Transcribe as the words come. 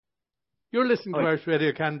You're listening to Irish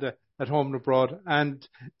Radio Canada at home and abroad. And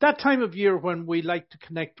that time of year when we like to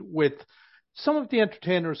connect with some of the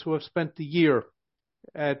entertainers who have spent the year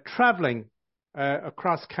traveling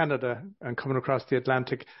across Canada and coming across the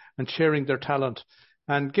Atlantic and sharing their talent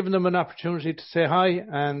and giving them an opportunity to say hi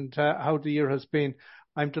and how the year has been.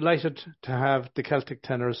 I'm delighted to have the Celtic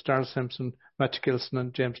Tenors, Daryl Simpson, Matthew Gilsenan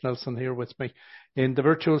and James Nelson here with me in the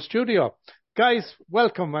virtual studio. Guys,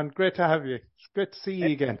 welcome and great to have you. It's great to see you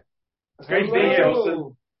again. It's great to be here.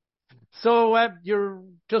 So you're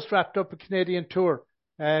just wrapped up a Canadian tour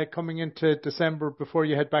coming into December before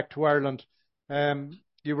you head back to Ireland.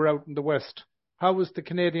 You were out in the West. How was the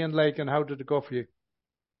Canadian leg and how did it go for you?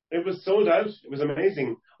 It was sold out. It was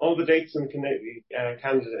amazing. All the dates in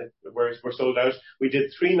Canada were sold out. We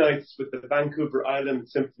did 3 nights with the Vancouver Island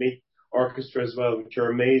Symphony Orchestra as well, which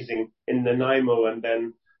are amazing, in Nanaimo and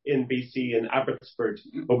then in BC in Abbotsford.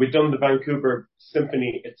 But we'd done the Vancouver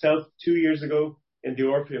Symphony itself 2 years ago in the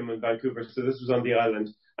Orpheum in Vancouver, so this was on the island.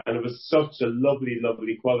 And it was such a lovely,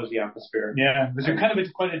 lovely quality atmosphere. Yeah, it was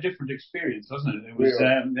quite a different experience, wasn't it? It was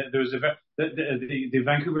there was the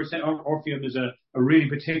Vancouver Orpheum is a really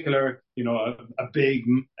particular, a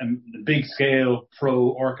big scale pro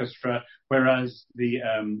orchestra, whereas the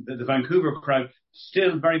Vancouver crowd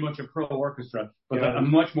still very much a pro orchestra, but a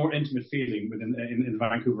much more intimate feeling in the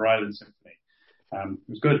Vancouver Island Symphony. It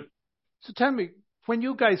was good. So tell me, when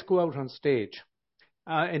you guys go out on stage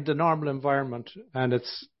in the normal environment, and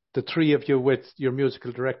it's the 3 of you with your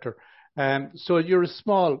musical director, so you're a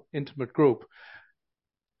small, intimate group,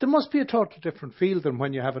 there must be a totally different feel than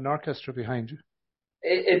when you have an orchestra behind you.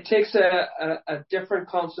 It takes a different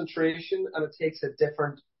concentration and it takes a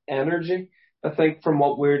different energy, I think, from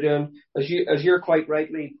what we're doing. As you're quite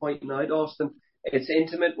rightly pointing out, Austin, it's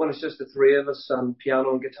intimate when it's just the 3 of us and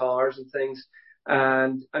piano and guitars and things,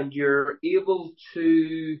 and you're able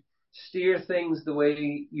to steer things the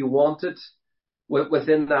way you want it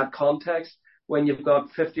within that context. When you've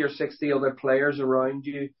got 50 or 60 other players around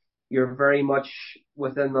you, you're very much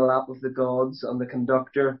within the lap of the gods and the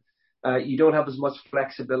conductor. You don't have as much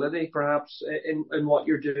flexibility, perhaps, in what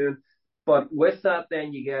you're doing. But with that,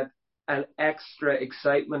 then you get an extra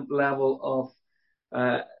excitement level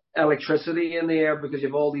of electricity in the air because you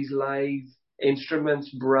have all these live instruments,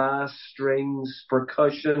 brass, strings,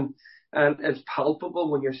 percussion, and it's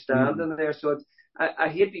palpable when you're standing there. So I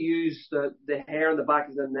hate to use the hair on the back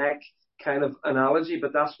of the neck kind of analogy,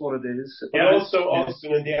 but that's what it is. And also,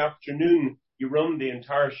 Austin, in the afternoon, you run the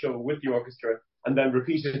entire show with the orchestra and then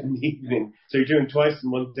repeat it in the evening. So you're doing twice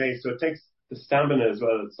in one day. So it takes the stamina as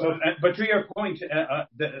well. So, but to your point,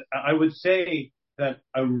 I would say that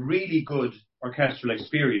a really good orchestral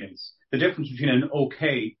experience, the difference between an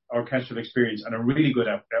okay orchestral experience and a really good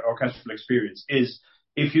orchestral experience is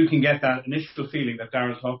if you can get that initial feeling that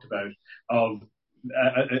Daryl talked about of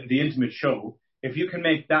the intimate show, if you can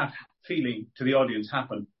make that feeling to the audience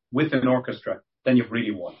happen with an orchestra, then you've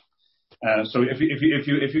really won. So if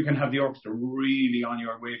you can have the orchestra really on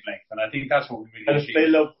your wavelength, and I think that's what we really achieved. And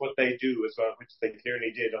if they love what they do as well, which they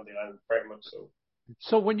clearly did on the island, very much so.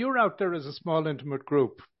 So when you're out there as a small intimate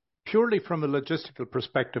group, purely from a logistical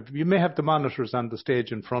perspective, you may have the monitors on the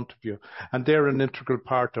stage in front of you, and they're an integral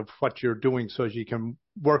part of what you're doing so you can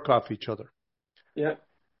work off each other. Yeah.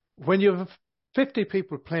 When you have 50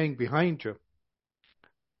 people playing behind you,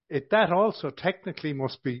 that also technically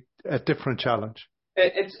must be a different challenge.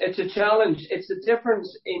 It's a challenge. It's the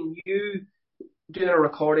difference in you doing a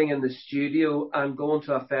recording in the studio and going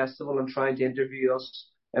to a festival and trying to interview us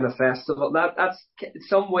in a festival. That's in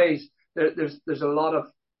some ways there's a lot of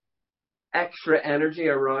extra energy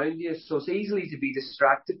around you, so it's easily to be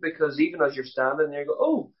distracted because even as you're standing there, you go,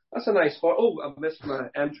 "Oh, that's a nice part. Oh, I missed my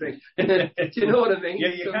entry." Do you know what I mean?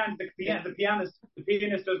 Yeah, you can't. The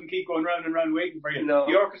pianist doesn't keep going round and round waiting for you. No.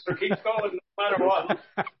 The orchestra keeps going no matter what.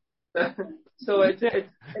 So I think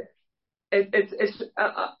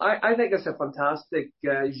it's a fantastic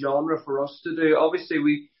genre for us to do. Obviously,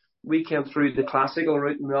 we came through the classical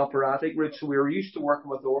route and the operatic route, so we were used to working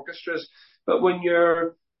with orchestras. But when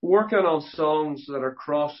you're working on songs that are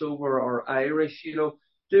crossover or Irish,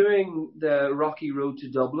 doing the Rocky Road to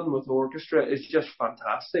Dublin with orchestra is just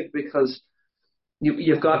fantastic because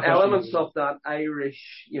you've got elements of that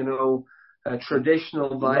Irish,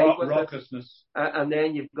 traditional vibe with raucousness. And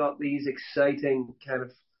then you've got these exciting kind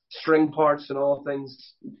of string parts and all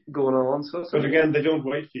things going on. But again, they don't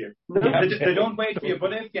wait for you. No. They don't wait for you.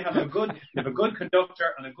 But if you have a good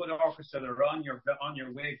conductor and a good orchestra that are on your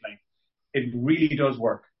wavelength, it really does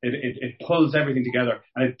work. It pulls everything together,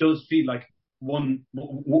 and it does feel like one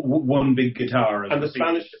big guitar. And the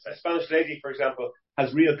Spanish lady, for example,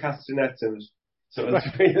 has real castanets in it. So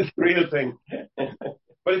it's a real thing.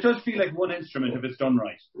 But it does feel like one instrument if it's done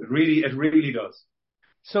right. It really does.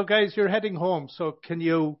 So, guys, you're heading home. So, can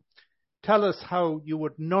you tell us how you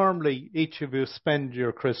would normally each of you spend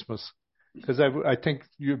your Christmas? Because I think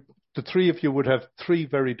the three of you would have three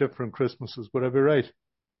very different Christmases. Would I be right?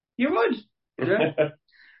 You would. Yeah.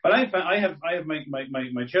 But I have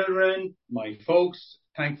my children, my folks,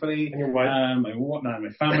 thankfully, And your wife. my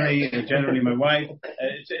family, and generally my wife.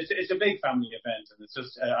 It's a big family event, and it's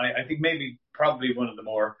just I think probably one of the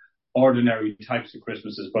more ordinary types of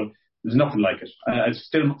Christmases, but there's nothing like it. It's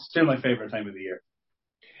still my favorite time of the year.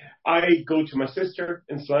 I go to my sister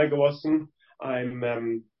in Sligo, Austin. I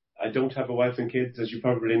don't have a wife and kids, as you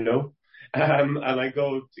probably know, and I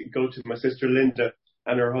go to my sister Linda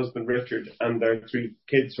and her husband Richard and their three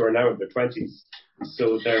kids who are now in their 20s.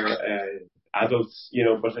 So they're adults,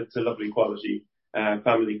 but it's a lovely quality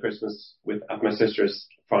family Christmas at my sister's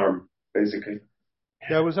farm, basically.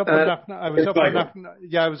 Yeah, I was up in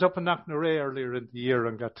Knocknaray earlier in the year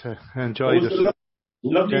and got to enjoy it.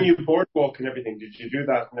 Lovely new boardwalk and everything. Did you do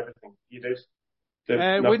that and everything? You did.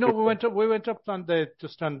 We went up on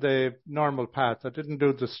the normal path. I didn't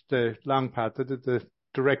do the long path. I did the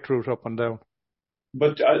direct route up and down.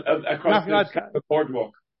 But across the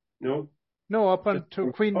boardwalk, no? No, up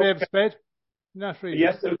onto Queen Maeve's Bed. Not really.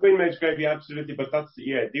 Yes, the Queen Maeve's Bed, yeah, absolutely. But that's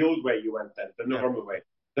the old way you went then, the normal way.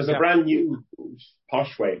 There's a brand new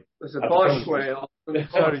posh way. There's a posh way.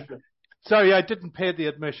 Sorry, I didn't pay the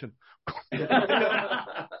admission. Man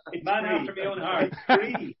after my own heart.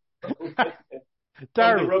 Free.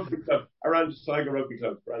 Daryl. The rugby club, around the Sligo Rugby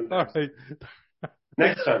Club. All right.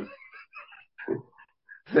 Next time.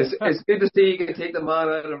 It's good to see you can take the man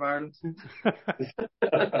out of Ireland.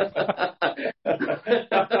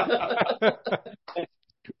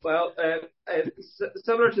 Well,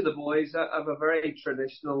 similar to the boys, I have a very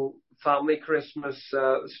traditional family Christmas.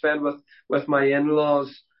 Spend with my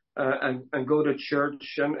in-laws and go to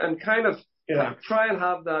church and kind of try and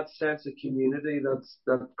have that sense of community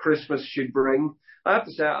that Christmas should bring. I have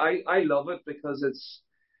to say, I love it because it's.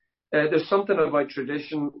 There's something about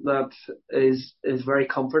tradition that is very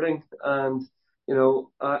comforting, and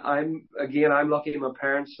I'm lucky my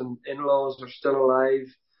parents and in-laws are still alive,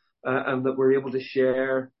 and that we're able to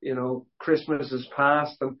share. Christmas is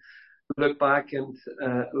past, and look back and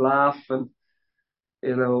laugh, and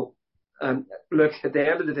and look, at the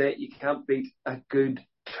end of the day, you can't beat a good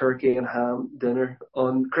turkey and ham dinner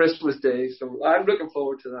on Christmas Day. So I'm looking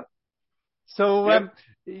forward to that. So,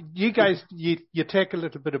 you guys, you take a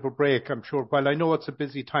little bit of a break, I'm sure. While I know it's a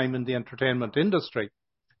busy time in the entertainment industry,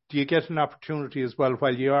 do you get an opportunity as well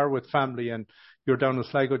while you are with family and you're down in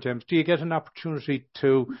Sligo, James? Do you get an opportunity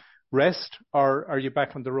to rest, or are you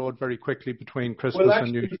back on the road very quickly between Christmas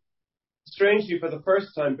and New Year? Strangely, for the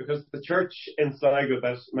first time, because the church in Sligo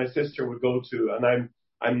that my sister would go to, and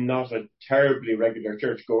I'm not a terribly regular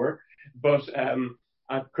churchgoer, but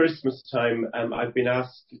at Christmas time, I've been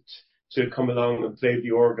asked to come along and play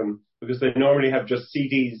the organ, because they normally have just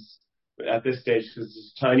CDs at this stage because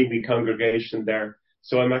there's a tiny wee congregation there.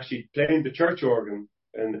 So I'm actually playing the church organ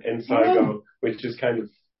in Sligo, which is kind of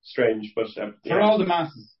strange. But for all the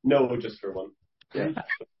masses? No, just for one. Yeah.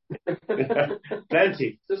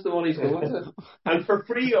 Plenty. Just the one he's going to. And for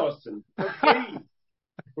free, Austin. For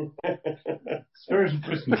free. Spirit of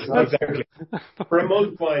Christmas. Exactly. For a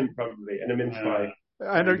mulled wine, probably, and a mince pie.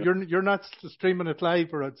 I know you're not streaming it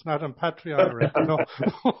live, or it's not on Patreon, or anything, no.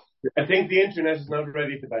 I think the internet is not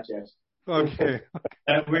ready for that yet. Okay.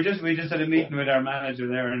 We just had a meeting with our manager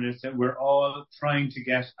there, and said we're all trying to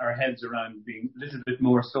get our heads around being a little bit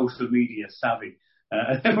more social media savvy.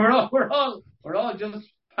 We're all just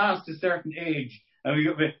past a certain age, and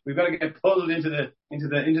we've got to get pulled into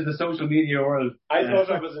the social media world. I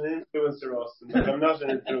thought I was an influencer, Austin, but I'm not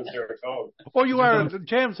an influencer at all. Oh, you are,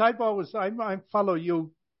 James. I follow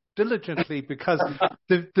you diligently because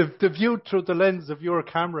the view through the lens of your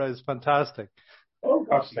camera is fantastic. Oh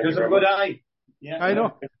gosh, there's a good eye. Yeah, I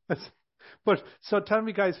know. But so tell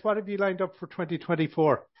me, guys, what have you lined up for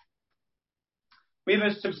 2024? We have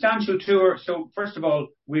a substantial tour. So first of all,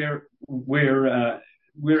 we're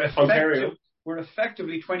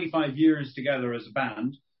effectively 25 years together as a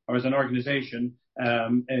band or as an organisation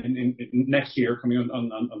in next year, coming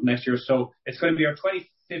on next year. So it's going to be our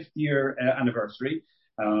 25th year anniversary.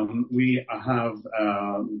 We have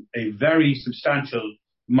a very substantial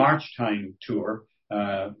March time tour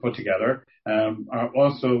put together.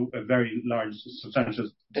 Also a very large, substantial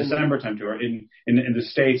December time tour in the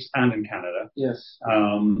States and in Canada. Yes.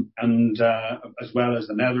 And as well as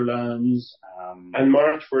the Netherlands. And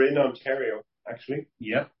March we're in Ontario, actually.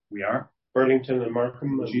 Yeah, we are. Burlington and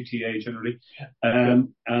Markham. GTA generally.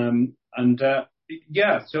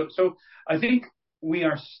 So I think we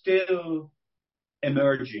are still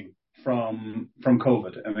emerging from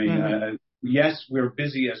COVID. I mean, yes, we're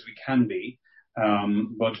busy as we can be,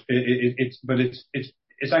 but it's been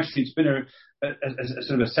a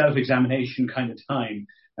sort of a self-examination kind of time,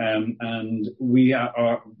 and we're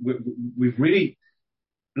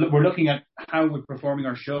looking at how we're performing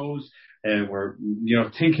our shows. We're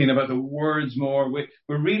thinking about the words more. We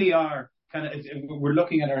really are we're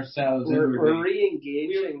looking at ourselves. We're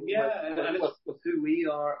re-engaging with who we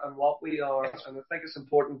are and what we are, and I think it's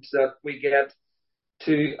important that we get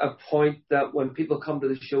to a point that when people come to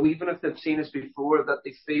the show, even if they've seen us before, that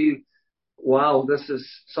they feel, wow, this is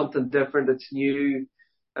something different, it's new.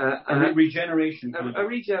 A regeneration. A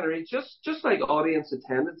regeneration, just like audience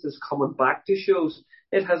attendance is coming back to shows.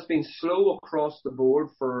 It has been slow across the board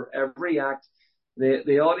for every act.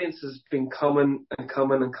 The audience has been coming and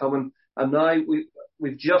coming and coming, and now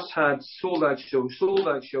we've just had sold out show,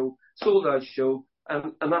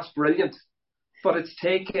 and that's brilliant. But it's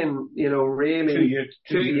taken, really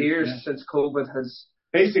 2 years since COVID has.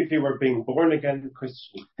 Basically, we're being born again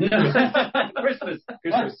Christian. Christmas.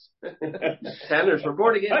 Tenors, we're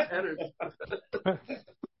born again tenors.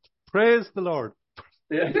 Praise the Lord.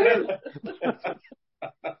 Yeah.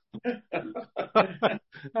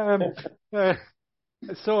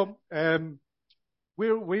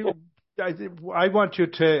 I want you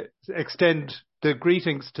to extend the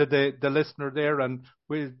greetings to the listener there, and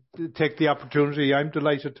we'll take the opportunity. I'm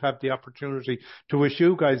delighted to have the opportunity to wish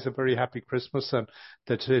you guys a very happy Christmas, and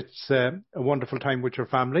that it's a wonderful time with your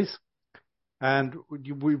families. And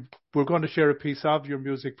we're going to share a piece of your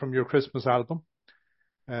music from your Christmas album.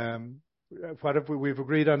 What have we've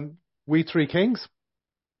agreed on? We Three Kings?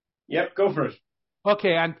 Yep, go for it.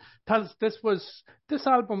 Okay, and tell us, this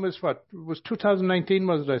album was what? Was 2019,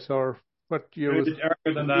 was it? Or what year was it?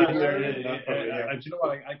 Earlier than that. Do you know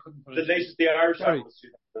what? I couldn't put it. The Irish album was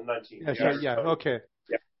 2019. Yeah, sure, yeah, okay.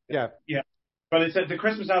 Yeah. But it's the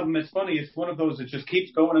Christmas album. It's funny. It's one of those that just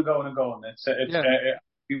keeps going and going and going.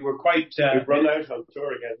 We were quite. We've run out on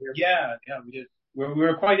tour again here. Yeah, we did. We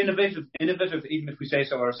were quite innovative, even if we say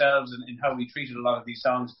so ourselves, in how we treated a lot of these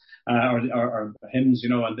songs or hymns,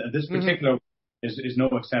 and this particular is no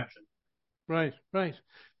exception. Right.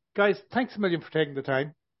 Guys, thanks a million for taking the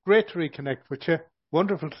time. Great to reconnect with you.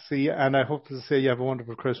 Wonderful to see you, and I hope to see you have a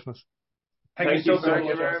wonderful Christmas. Thank you so very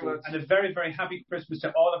much. And a very, very happy Christmas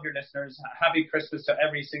to all of your listeners. Happy Christmas to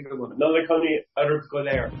every single one of them. Another Connie out of go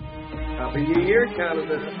there. Happy New Year,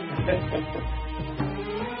 Canada.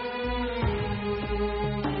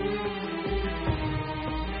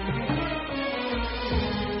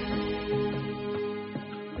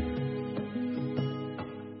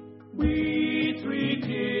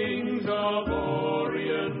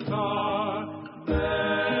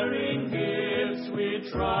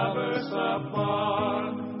 Traverse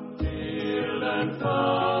afar, hill and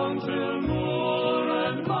fountain, moor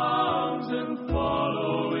and mountain,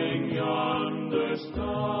 following yonder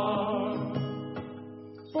star.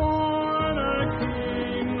 Born a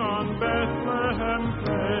king on Bethlehem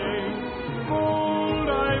plain, gold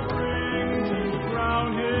I bring to crown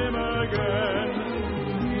him again.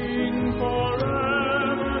 King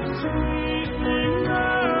forever, sweetly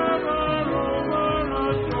never over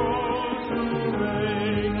us all to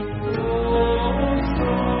reign.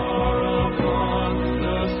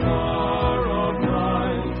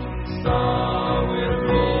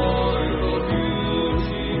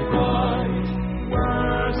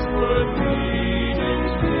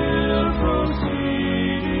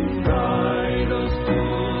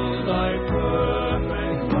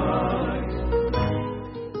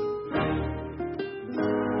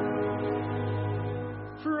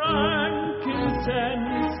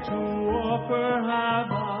 Frankincense to offer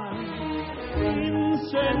have I,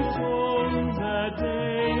 incense owns a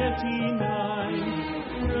deity nigh.